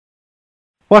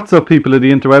What's up people of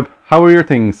the interweb, how are your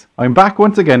things? I'm back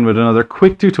once again with another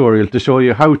quick tutorial to show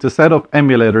you how to set up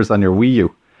emulators on your Wii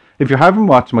U. If you haven't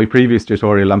watched my previous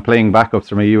tutorial on playing backups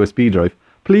from a USB drive,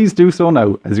 please do so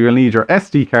now as you will need your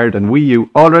SD card and Wii U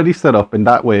already set up in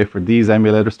that way for these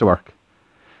emulators to work.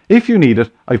 If you need it,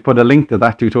 I've put a link to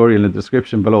that tutorial in the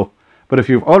description below, but if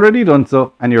you've already done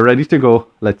so and you're ready to go,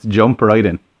 let's jump right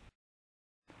in.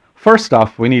 First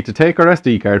off, we need to take our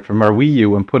SD card from our Wii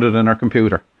U and put it in our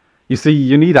computer. You see,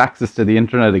 you need access to the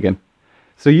internet again.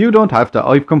 So you don't have to,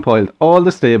 I've compiled all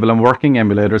the stable and working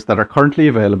emulators that are currently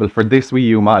available for this Wii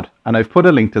U mod, and I've put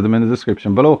a link to them in the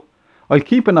description below. I'll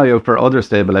keep an eye out for other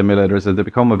stable emulators as they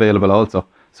become available also,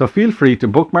 so feel free to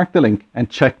bookmark the link and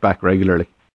check back regularly.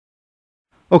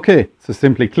 Okay, so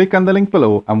simply click on the link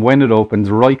below, and when it opens,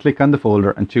 right click on the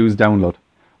folder and choose download.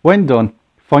 When done,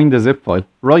 find the zip file,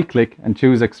 right click and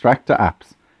choose extract to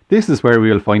apps. This is where we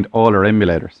will find all our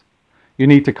emulators. You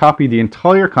need to copy the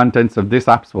entire contents of this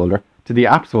apps folder to the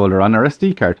apps folder on our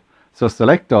SD card. So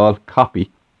select all, copy,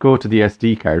 go to the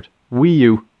SD card, Wii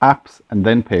U, apps and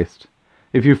then paste.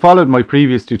 If you followed my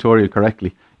previous tutorial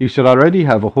correctly, you should already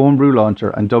have a Homebrew Launcher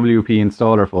and WP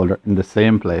installer folder in the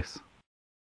same place.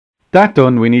 That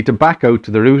done, we need to back out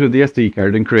to the root of the SD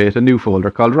card and create a new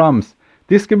folder called ROMs.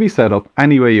 This can be set up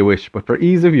any way you wish, but for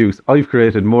ease of use I've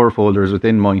created more folders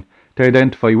within mine to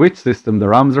identify which system the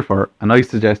ROMs are for, and I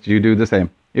suggest you do the same.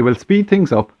 It will speed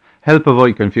things up, help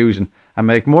avoid confusion, and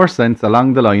make more sense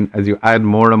along the line as you add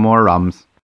more and more ROMs.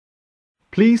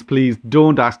 Please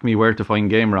don't ask me where to find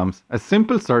game ROMs. A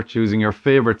simple search using your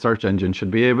favourite search engine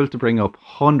should be able to bring up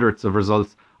hundreds of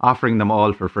results, offering them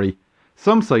all for free.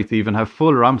 Some sites even have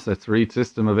full ROM sets for each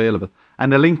system available,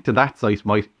 and a link to that site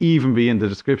might even be in the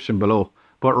description below.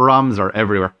 But ROMs are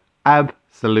everywhere.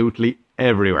 Absolutely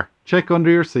everywhere. Check under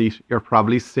your seat, you're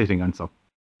probably sitting on some.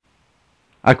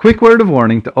 A quick word of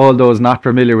warning to all those not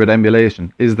familiar with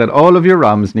emulation is that all of your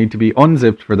ROMs need to be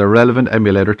unzipped for the relevant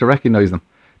emulator to recognise them.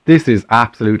 This is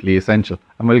absolutely essential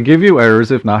and will give you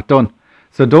errors if not done.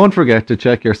 So don't forget to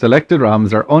check your selected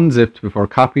ROMs are unzipped before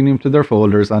copying them to their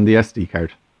folders on the SD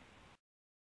card.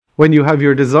 When you have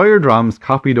your desired ROMs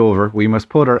copied over, we must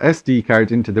put our SD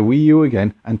card into the Wii U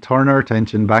again and turn our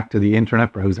attention back to the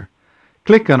internet browser.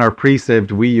 Click on our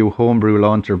pre-saved Wii U Homebrew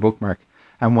Launcher bookmark,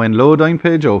 and when Loadiine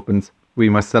page opens, we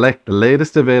must select the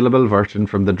latest available version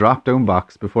from the drop-down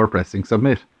box before pressing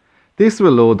submit. This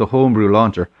will load the Homebrew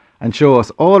Launcher and show us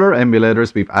all our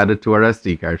emulators we've added to our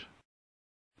SD card.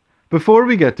 Before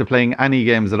we get to playing any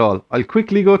games at all, I'll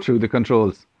quickly go through the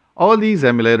controls. All these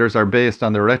emulators are based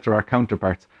on their RetroArch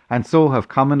counterparts and so have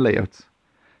common layouts.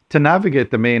 To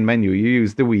navigate the main menu, you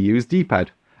use the Wii U's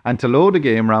D-pad. And to load a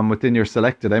game ROM within your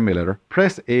selected emulator,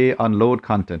 press A on Load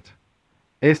Content,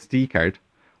 SD card,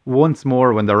 once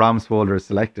more when the ROMs folder is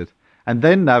selected, and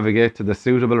then navigate to the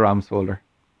suitable ROMs folder.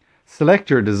 Select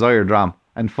your desired ROM,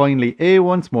 and finally A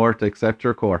once more to accept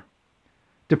your core.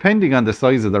 Depending on the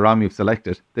size of the ROM you've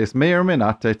selected, this may or may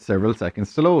not take several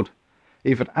seconds to load.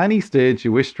 If at any stage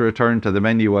you wish to return to the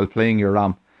menu while playing your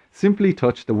ROM, simply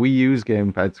touch the Wii U's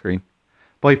gamepad screen.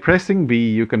 By pressing B,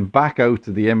 you can back out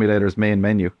to the emulator's main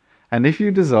menu, and if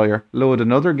you desire, load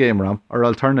another game ROM, or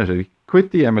alternatively, quit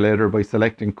the emulator by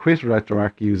selecting Quit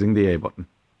RetroArch using the A button.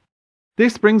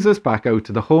 This brings us back out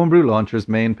to the Homebrew Launcher's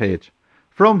main page.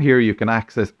 From here you can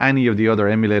access any of the other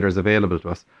emulators available to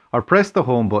us, or press the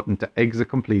Home button to exit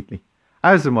completely.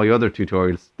 As in my other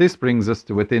tutorials, this brings us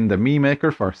to within the Mii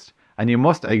Maker first, and you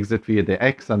must exit via the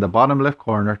X on the bottom left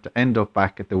corner to end up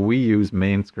back at the Wii U's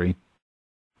main screen.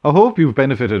 I hope you've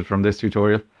benefited from this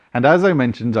tutorial, and as I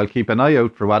mentioned, I'll keep an eye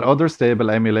out for what other stable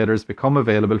emulators become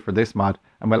available for this mod,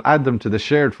 and will add them to the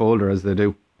shared folder as they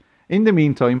do. In the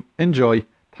meantime, enjoy,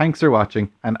 thanks for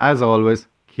watching, and as always,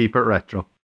 keep it retro.